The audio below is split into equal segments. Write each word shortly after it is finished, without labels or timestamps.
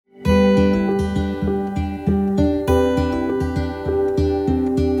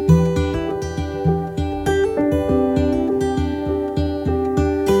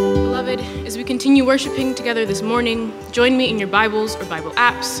continue worshiping together this morning, join me in your Bibles or Bible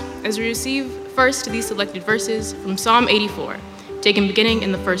apps as we receive first these selected verses from Psalm 84, taken beginning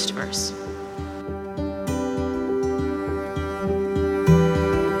in the first verse.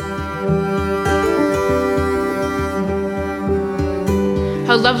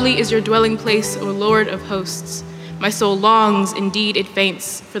 How lovely is your dwelling place, O Lord of hosts. My soul longs, indeed it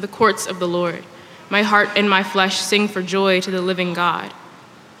faints, for the courts of the Lord. My heart and my flesh sing for joy to the living God.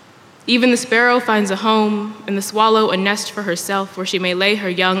 Even the sparrow finds a home, and the swallow a nest for herself, where she may lay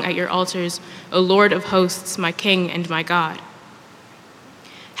her young at your altars, O Lord of hosts, my King and my God.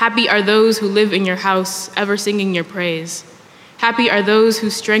 Happy are those who live in your house, ever singing your praise. Happy are those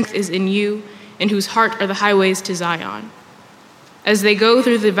whose strength is in you, and whose heart are the highways to Zion. As they go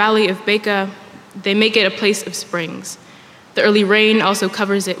through the valley of Baca, they make it a place of springs. The early rain also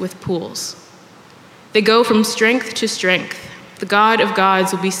covers it with pools. They go from strength to strength. The God of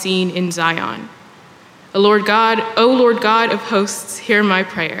gods will be seen in Zion. O Lord God of hosts, hear my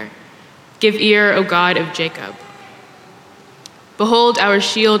prayer. Give ear, O God of Jacob. Behold our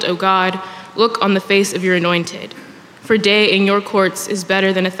shield, O God. Look on the face of your anointed. For day in your courts is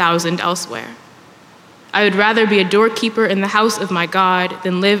better than 1,000 elsewhere. I would rather be a doorkeeper in the house of my God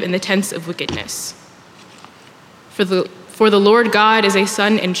than live in the tents of wickedness. For the Lord God is a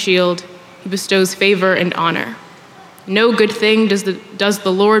sun and shield. He bestows favor and honor. No good thing does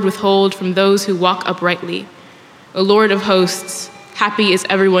the Lord withhold from those who walk uprightly. O Lord of hosts, happy is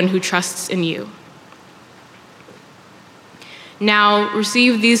everyone who trusts in you. Now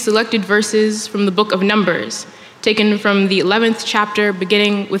receive these selected verses from the book of Numbers, taken from the 11th chapter,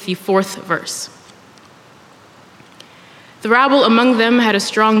 beginning with the 4th verse. The rabble among them had a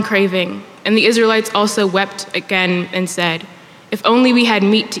strong craving, and the Israelites also wept again and said, "If only we had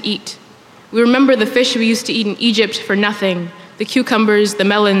meat to eat. We remember the fish we used to eat in Egypt for nothing, the cucumbers, the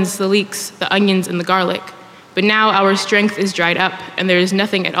melons, the leeks, the onions, and the garlic. But now our strength is dried up, and there is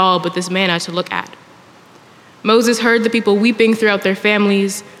nothing at all but this manna to look at." Moses heard the people weeping throughout their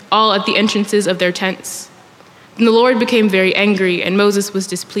families, all at the entrances of their tents. Then the Lord became very angry, and Moses was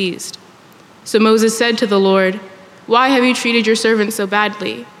displeased. So Moses said to the Lord, "Why have you treated your servant so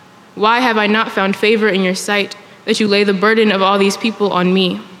badly? Why have I not found favor in your sight, that you lay the burden of all these people on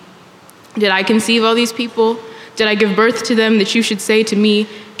me? Did I conceive all these people? Did I give birth to them, that you should say to me,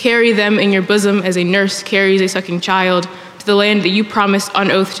 'Carry them in your bosom as a nurse carries a sucking child to the land that you promised on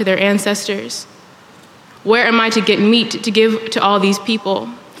oath to their ancestors?' Where am I to get meat to give to all these people?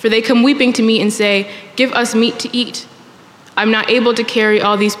 For they come weeping to me and say, 'Give us meat to eat.' I'm not able to carry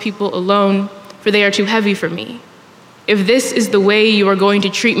all these people alone, for they are too heavy for me. If this is the way you are going to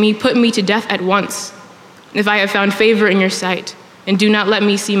treat me, put me to death at once, if I have found favor in your sight, and do not let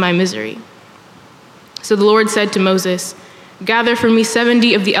me see my misery." So the Lord said to Moses, "Gather for me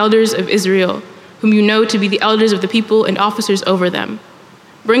 70 of the elders of Israel, whom you know to be the elders of the people and officers over them.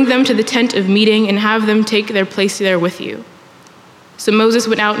 Bring them to the tent of meeting and have them take their place there with you." So Moses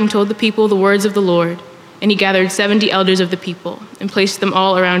went out and told the people the words of the Lord, and he gathered 70 elders of the people and placed them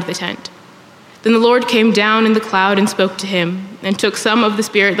all around the tent. Then the Lord came down in the cloud and spoke to him, and took some of the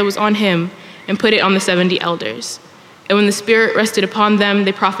Spirit that was on him and put it on the 70 elders. And when the Spirit rested upon them,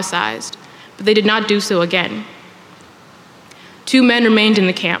 they prophesied, but they did not do so again. 2 men remained in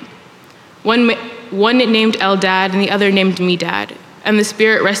the camp, one named Eldad and the other named Medad, and the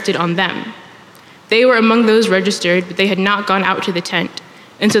Spirit rested on them. They were among those registered, but they had not gone out to the tent,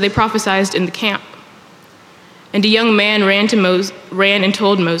 and so they prophesied in the camp. And a young man ran and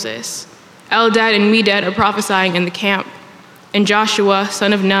told Moses, "Eldad and Medad are prophesying in the camp." And Joshua,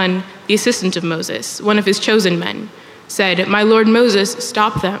 son of Nun, the assistant of Moses, one of his chosen men, said, "My lord Moses,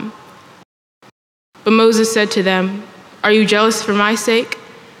 stop them." But Moses said to them, "Are you jealous for my sake?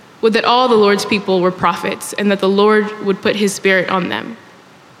 Would that all the Lord's people were prophets, and that the Lord would put his Spirit on them."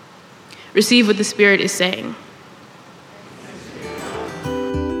 Receive what the Spirit is saying.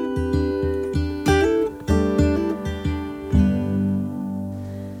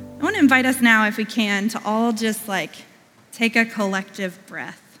 I want to invite us now, if we can, to all just take a collective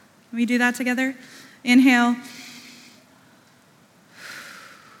breath. Can we do that together? Inhale.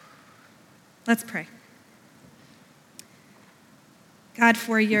 Let's pray. God,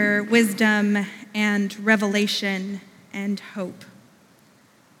 for your wisdom and revelation and hope,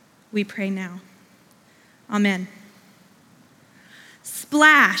 we pray now. Amen.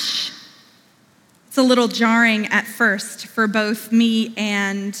 Splash. It's a little jarring at first for both me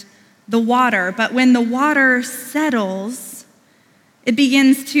and the water, but when the water settles, it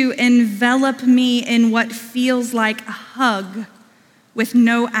begins to envelop me in what feels like a hug with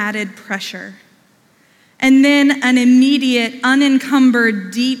no added pressure. And then an immediate,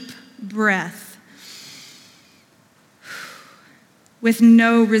 unencumbered, deep breath with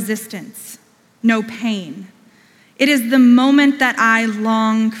no resistance, no pain. It is the moment that I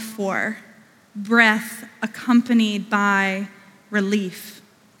long for, breath accompanied by relief.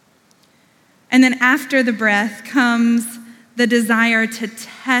 And then after the breath comes the desire to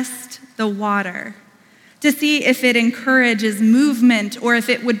test the water, to see if it encourages movement or if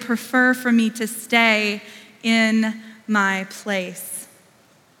it would prefer for me to stay in my place.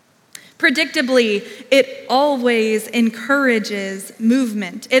 Predictably, it always encourages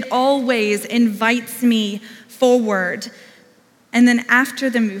movement. It always invites me forward. And then after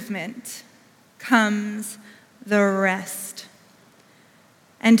the movement comes the rest.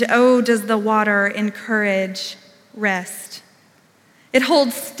 And oh, does the water encourage rest. It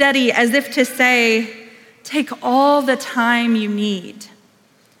holds steady as if to say, take all the time you need.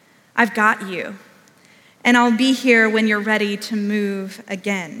 I've got you. And I'll be here when you're ready to move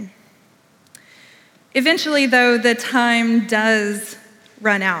again. Eventually, though, the time does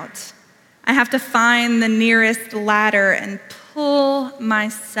run out. I have to find the nearest ladder and pull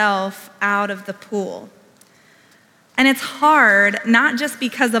myself out of the pool. And it's hard, not just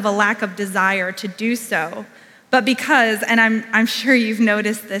because of a lack of desire to do so, but because, and I'm sure you've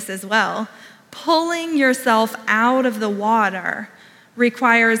noticed this as well, pulling yourself out of the water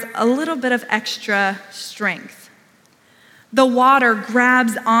requires a little bit of extra strength. The water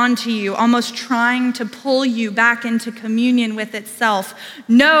grabs onto you, almost trying to pull you back into communion with itself.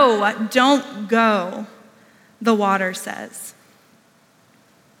 No, don't go, the water says.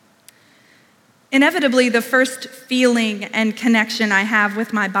 Inevitably, the first feeling and connection I have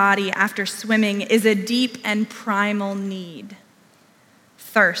with my body after swimming is a deep and primal need: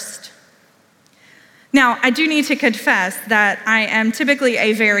 thirst. Now, I do need to confess that I am typically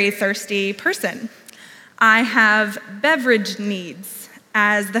a very thirsty person. I have beverage needs,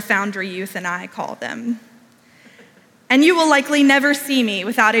 as the Foundry Youth and I call them. And you will likely never see me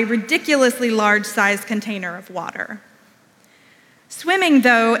without a ridiculously large-sized container of water. Swimming,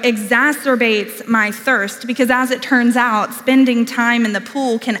 though, exacerbates my thirst because, as it turns out, spending time in the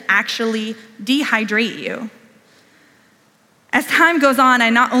pool can actually dehydrate you. As time goes on, I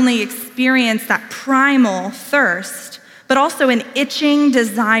not only experience that primal thirst, but also an itching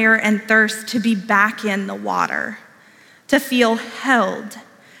desire and thirst to be back in the water, to feel held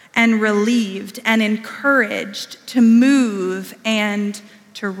and relieved and encouraged to move and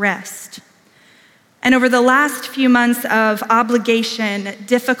to rest. And over the last few months of obligation,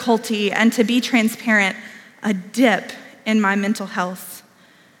 difficulty, and to be transparent, a dip in my mental health,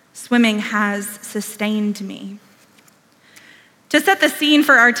 swimming has sustained me. To set the scene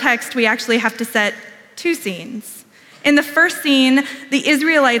for our text, we actually have to set two scenes. In the first scene, the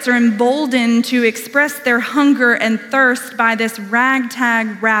Israelites are emboldened to express their hunger and thirst by this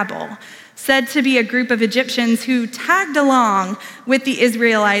ragtag rabble, said to be a group of Egyptians who tagged along with the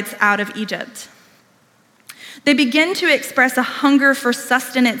Israelites out of Egypt. They begin to express a hunger for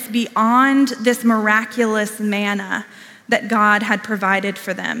sustenance beyond this miraculous manna that God had provided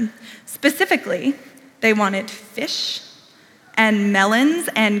for them. Specifically, they wanted fish and melons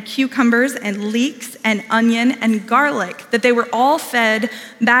and cucumbers and leeks and onion and garlic that they were all fed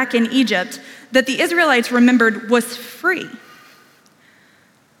back in Egypt, that the Israelites remembered was free.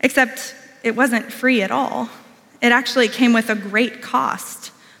 Except it wasn't free at all. It actually came with a great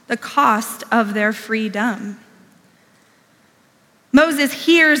cost, the cost of their freedom. Moses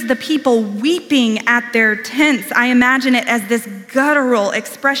hears the people weeping at their tents. I imagine it as this guttural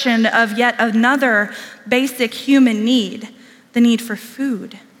expression of yet another basic human need, the need for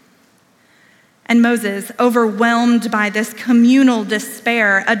food. And Moses, overwhelmed by this communal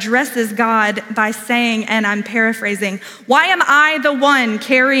despair, addresses God by saying, and I'm paraphrasing, "Why am I the one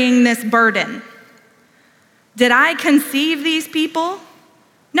carrying this burden? Did I conceive these people?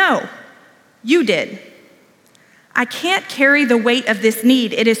 No, you did. I can't carry the weight of this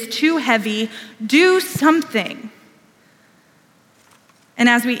need. It is too heavy. Do something." And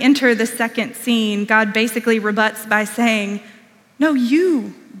as we enter the second scene, God basically rebuts by saying, "No,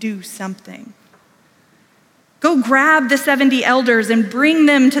 you do something. Go grab the 70 elders and bring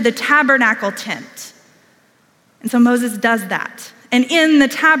them to the tabernacle tent." And so Moses does that. And in the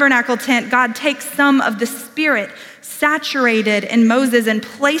tabernacle tent, God takes some of the Spirit saturated in Moses and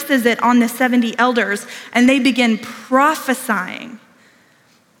places it on the 70 elders, and they begin prophesying.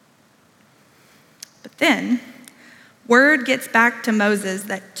 But then, word gets back to Moses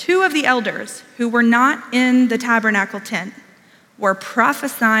that two of the elders who were not in the tabernacle tent were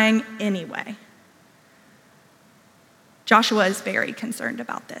prophesying anyway. Joshua is very concerned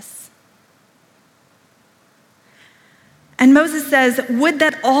about this. And Moses says, "Would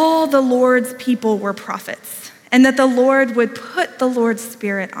that all the Lord's people were prophets, and that the Lord would put the Lord's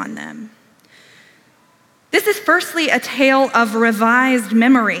Spirit on them. This is firstly a tale of revised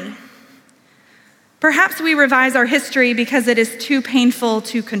memory. Perhaps we revise our history because it is too painful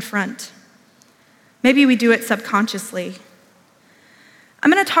to confront. Maybe we do it subconsciously. I'm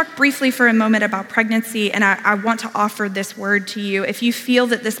going to talk briefly for a moment about pregnancy, and I want to offer this word to you. If you feel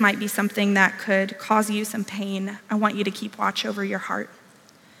that this might be something that could cause you some pain, I want you to keep watch over your heart.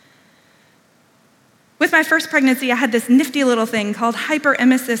 With my first pregnancy, I had this nifty little thing called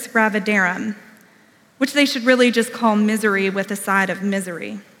hyperemesis gravidarum, which they should really just call misery with a side of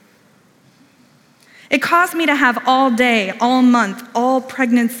misery. It caused me to have all day, all month, all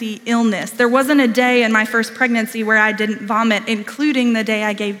pregnancy illness. There wasn't a day in my first pregnancy where I didn't vomit, including the day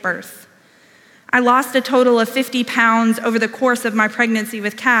I gave birth. I lost a total of 50 pounds over the course of my pregnancy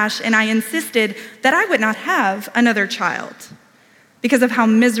with Cash, and I insisted that I would not have another child because of how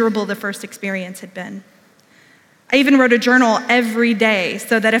miserable the first experience had been. I even wrote a journal every day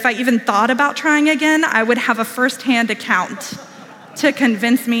so that if I even thought about trying again, I would have a firsthand account to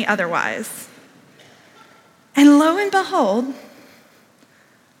convince me otherwise. And lo and behold,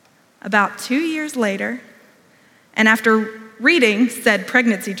 about 2 years later, and after reading said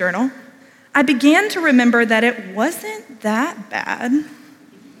pregnancy journal, I began to remember that it wasn't that bad.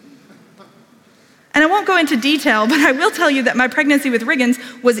 And I won't go into detail, but I will tell you that my pregnancy with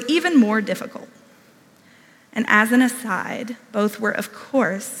Riggins was even more difficult. And as an aside, both were, of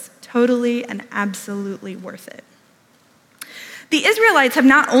course, totally and absolutely worth it. The Israelites have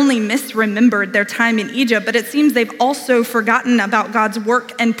not only misremembered their time in Egypt, but it seems they've also forgotten about God's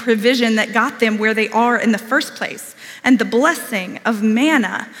work and provision that got them where they are in the first place, and the blessing of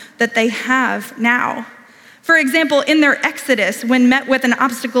manna that they have now. For example, in their exodus, when met with an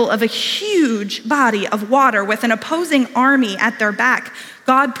obstacle of a huge body of water with an opposing army at their back,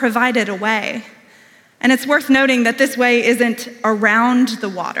 God provided a way. And it's worth noting that this way isn't around the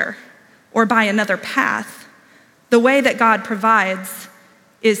water or by another path. The way that God provides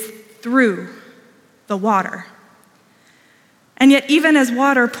is through the water. And yet, even as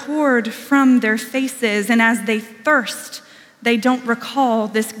water poured from their faces and as they thirst, they don't recall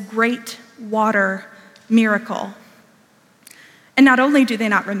this great water miracle. And not only do they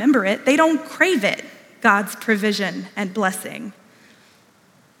not remember it, they don't crave it, God's provision and blessing.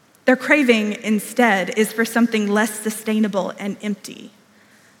 Their craving instead is for something less sustainable and empty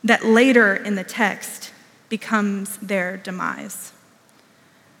that later in the text becomes their demise.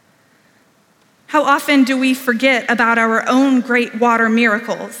 How often do we forget about our own great water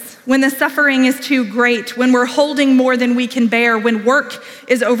miracles? When the suffering is too great, when we're holding more than we can bear, when work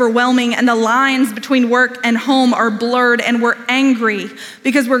is overwhelming and the lines between work and home are blurred and we're angry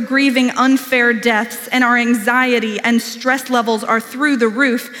because we're grieving unfair deaths and our anxiety and stress levels are through the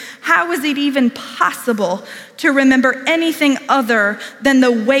roof, how is it even possible to remember anything other than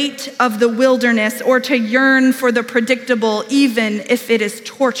the weight of the wilderness or to yearn for the predictable, even if it is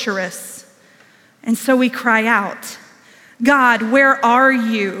torturous? And so we cry out, God, where are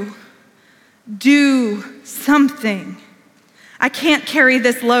you? Do something. I can't carry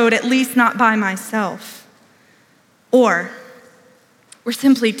this load, at least not by myself. Or we're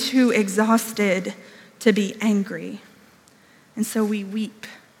simply too exhausted to be angry. And so we weep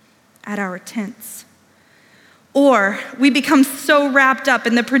at our tents. Or we become so wrapped up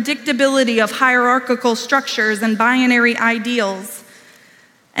in the predictability of hierarchical structures and binary ideals.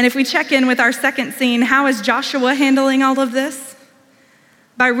 And if we check in with our second scene, how is Joshua handling all of this?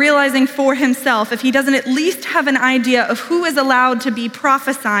 By realizing for himself, if he doesn't at least have an idea of who is allowed to be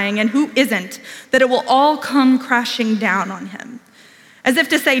prophesying and who isn't, that it will all come crashing down on him. As if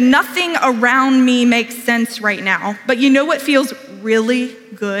to say, nothing around me makes sense right now. But you know what feels really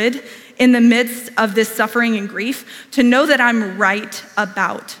good in the midst of this suffering and grief? To know that I'm right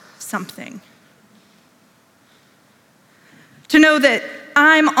about something. To know that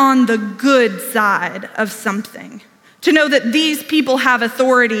I'm on the good side of something. To know that these people have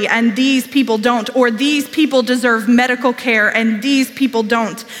authority and these people don't, or these people deserve medical care and these people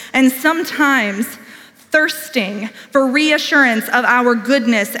don't. And sometimes thirsting for reassurance of our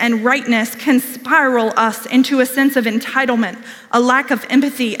goodness and rightness can spiral us into a sense of entitlement, a lack of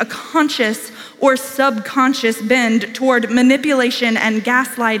empathy, a conscious or subconscious bend toward manipulation and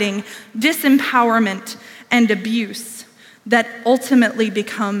gaslighting, disempowerment and abuse that ultimately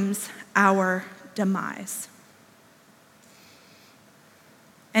becomes our demise.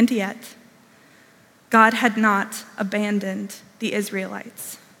 And yet, God had not abandoned the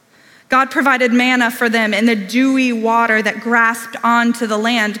Israelites. God provided manna for them in the dewy water that grasped onto the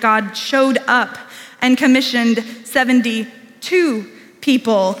land. God showed up and commissioned 72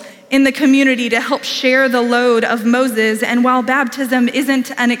 people in the community to help share the load of Moses. And while baptism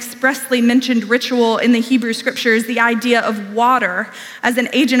isn't an expressly mentioned ritual in the Hebrew scriptures, the idea of water as an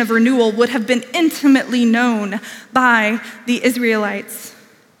agent of renewal would have been intimately known by the Israelites.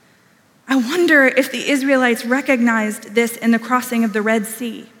 I wonder if the Israelites recognized this in the crossing of the Red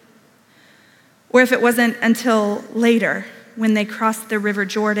Sea, or if it wasn't until later when they crossed the River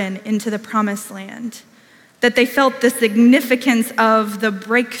Jordan into the Promised Land that they felt the significance of the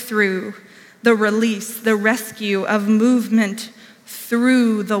breakthrough, the release, the rescue of movement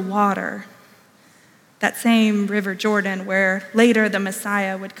through the water. That same River Jordan where later the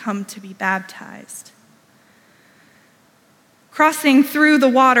Messiah would come to be baptized. Crossing through the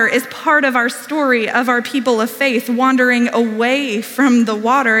water is part of our story of our people of faith. Wandering away from the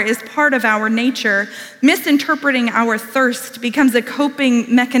water is part of our nature. Misinterpreting our thirst becomes a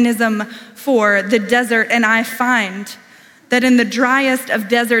coping mechanism for the desert, and I find that in the driest of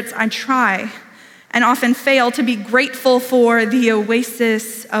deserts I try and often fail to be grateful for the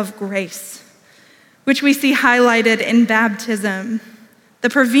oasis of grace, which we see highlighted in baptism. The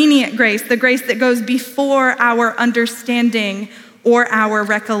prevenient grace, the grace that goes before our understanding or our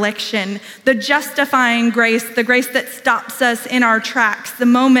recollection. The justifying grace, the grace that stops us in our tracks, the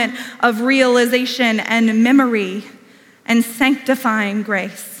moment of realization and memory. And sanctifying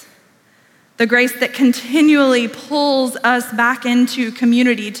grace, the grace that continually pulls us back into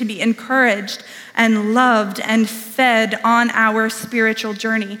community to be encouraged and loved and fed on our spiritual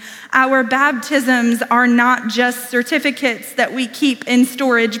journey. Our baptisms are not just certificates that we keep in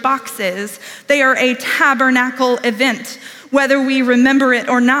storage boxes. They are a tabernacle event, whether we remember it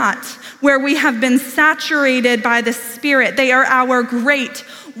or not, where we have been saturated by the Spirit. They are our great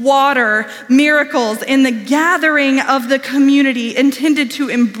water miracles in the gathering of the community intended to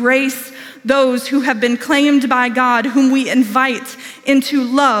embrace those who have been claimed by God, whom we invite into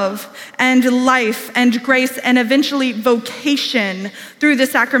love and life and grace and eventually vocation through the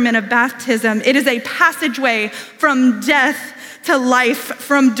sacrament of baptism. It is a passageway from death to life,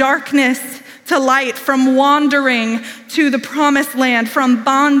 from darkness to light, from wandering to the promised land, from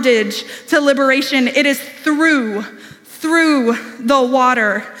bondage to liberation. It is through the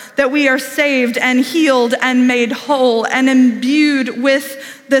water that we are saved and healed and made whole and imbued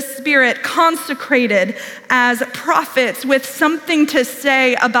with the Spirit, consecrated as prophets with something to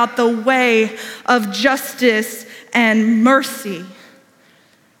say about the way of justice and mercy.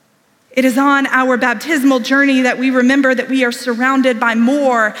 It is on our baptismal journey that we remember that we are surrounded by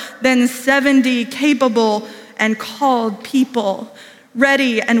more than 70 capable and called people,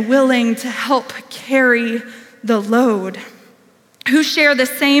 ready and willing to help carry the load, who share the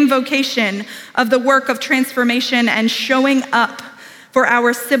same vocation of the work of transformation and showing up for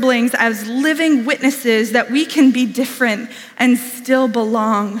our siblings as living witnesses that we can be different and still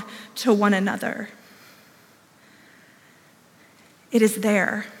belong to one another. It is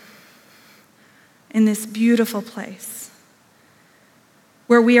there, in this beautiful place,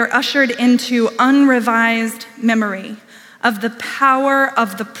 where we are ushered into unrevised memory of the power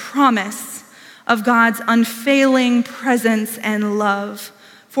of the promise of God's unfailing presence and love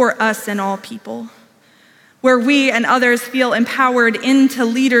for us and all people, where we and others feel empowered into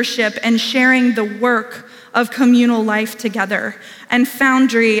leadership and sharing the work of communal life together. And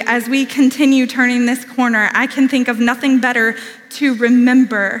Foundry, as we continue turning this corner, I can think of nothing better to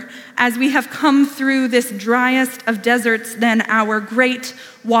remember as we have come through this driest of deserts than our great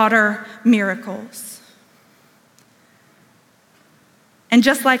water miracles. And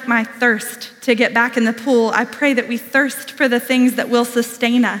just like my thirst to get back in the pool, I pray that we thirst for the things that will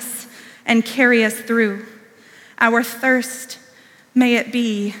sustain us and carry us through. Our thirst, may it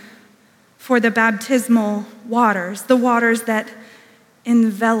be for the baptismal waters, the waters that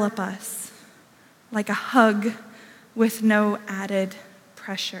envelop us like a hug with no added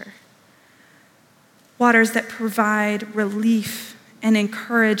pressure. Waters that provide relief and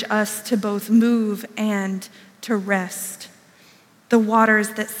encourage us to both move and to rest. The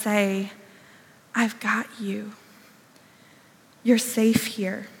waters that say, I've got you. You're safe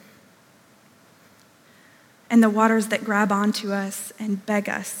here. And the waters that grab onto us and beg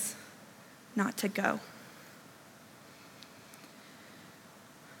us not to go.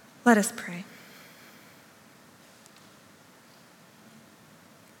 Let us pray.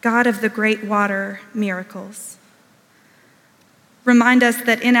 God of the great water miracles, remind us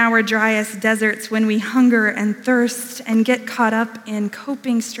that in our driest deserts, when we hunger and thirst and get caught up in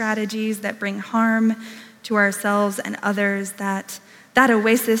coping strategies that bring harm to ourselves and others, that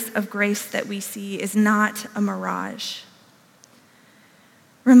oasis of grace that we see is not a mirage.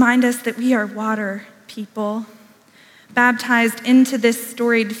 Remind us that we are water people, baptized into this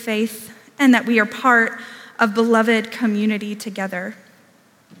storied faith, and that we are part of beloved community together.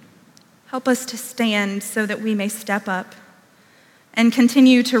 Help us to stand so that we may step up and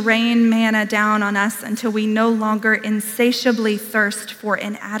continue to rain manna down on us until we no longer insatiably thirst for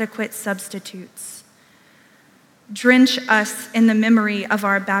inadequate substitutes. Drench us in the memory of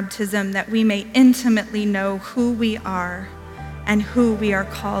our baptism that we may intimately know who we are and who we are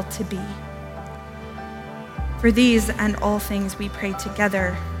called to be. For these and all things we pray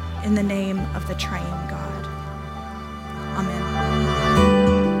together in the name of the Triune God.